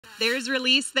There's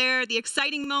release there, the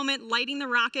exciting moment, lighting the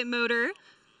rocket motor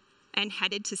and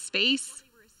headed to space.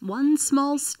 One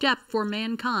small step for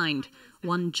mankind,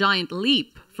 one giant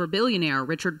leap for billionaire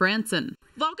Richard Branson.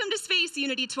 Welcome to Space,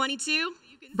 Unity 22.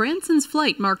 Branson's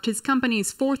flight marked his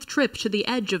company's 4th trip to the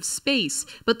edge of space,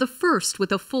 but the first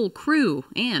with a full crew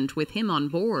and with him on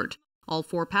board. All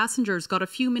 4 passengers got a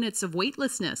few minutes of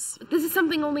weightlessness. This is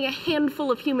something only a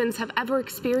handful of humans have ever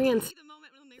experienced.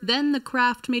 Then the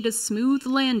craft made a smooth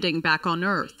landing back on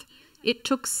Earth. It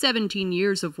took 17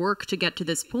 years of work to get to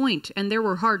this point, and there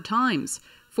were hard times.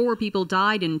 4 people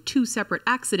died in 2 separate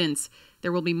accidents.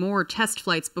 There will be more test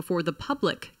flights before the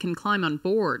public can climb on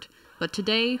board. But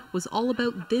today was all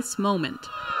about this moment.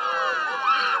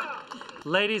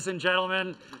 Ladies and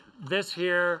gentlemen, this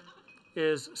here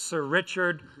is Sir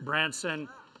Richard Branson,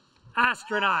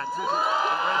 astronaut.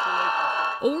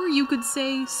 Or you could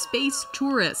say space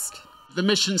tourist. The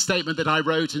mission statement that I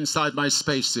wrote inside my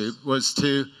spacesuit was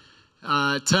to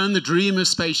turn the dream of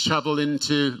space travel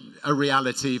into a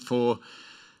reality for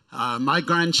my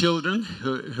grandchildren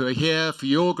who are here, for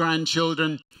your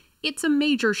grandchildren. It's a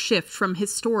major shift from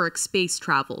historic space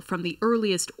travel, from the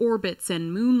earliest orbits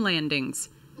and moon landings,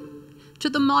 to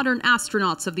the modern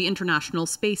astronauts of the International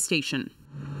Space Station.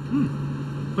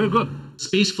 Very good.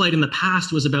 Spaceflight in the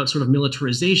past was about sort of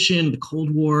militarization, the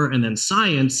Cold War, and then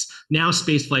science. Now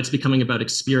spaceflight's becoming about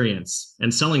experience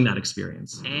and selling that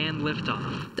experience. And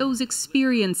liftoff. Those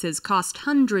experiences cost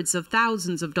hundreds of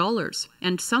thousands of dollars,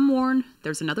 and some warn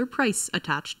there's another price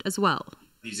attached as well.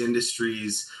 These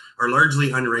industries are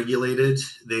largely unregulated.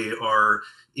 They are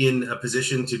in a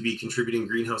position to be contributing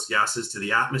greenhouse gases to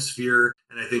the atmosphere.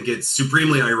 And I think it's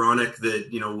supremely ironic that,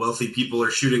 wealthy people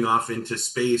are shooting off into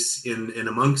space in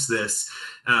amongst this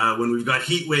when we've got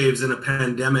heat waves and a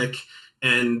pandemic,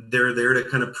 and they're there to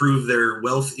kind of prove their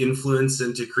wealth influence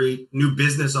and to create new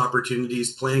business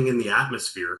opportunities playing in the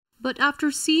atmosphere. But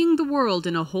after seeing the world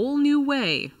in a whole new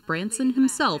way, Branson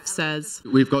himself says,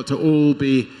 we've got to all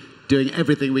be doing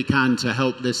everything we can to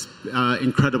help this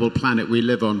incredible planet we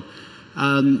live on.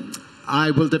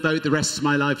 I will devote the rest of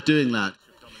my life doing that.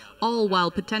 All while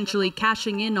potentially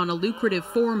cashing in on a lucrative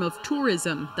form of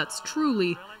tourism that's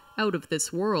truly out of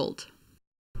this world.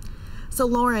 So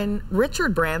Lauren,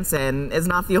 Richard Branson is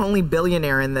not the only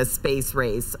billionaire in this space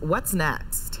race. What's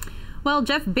next? Well,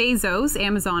 Jeff Bezos,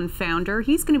 Amazon founder,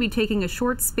 he's going to be taking a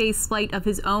short space flight of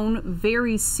his own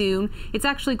very soon. It's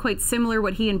actually quite similar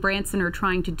what he and Branson are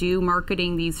trying to do,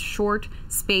 marketing these short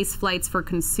space flights for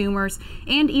consumers.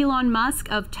 And Elon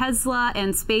Musk of Tesla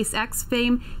and SpaceX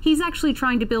fame, he's actually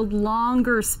trying to build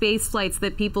longer space flights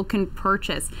that people can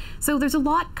purchase. So there's a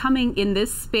lot coming in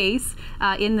this space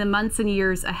in the months and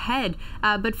years ahead.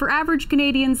 But for average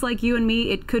Canadians like you and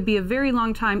me, it could be a very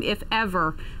long time, if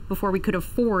ever, before we could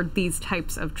afford these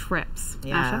types of trips.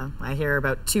 Yeah, Asha? I hear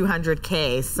about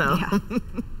 $200K, so. Yeah.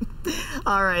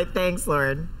 All right, thanks,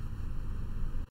 Lauren.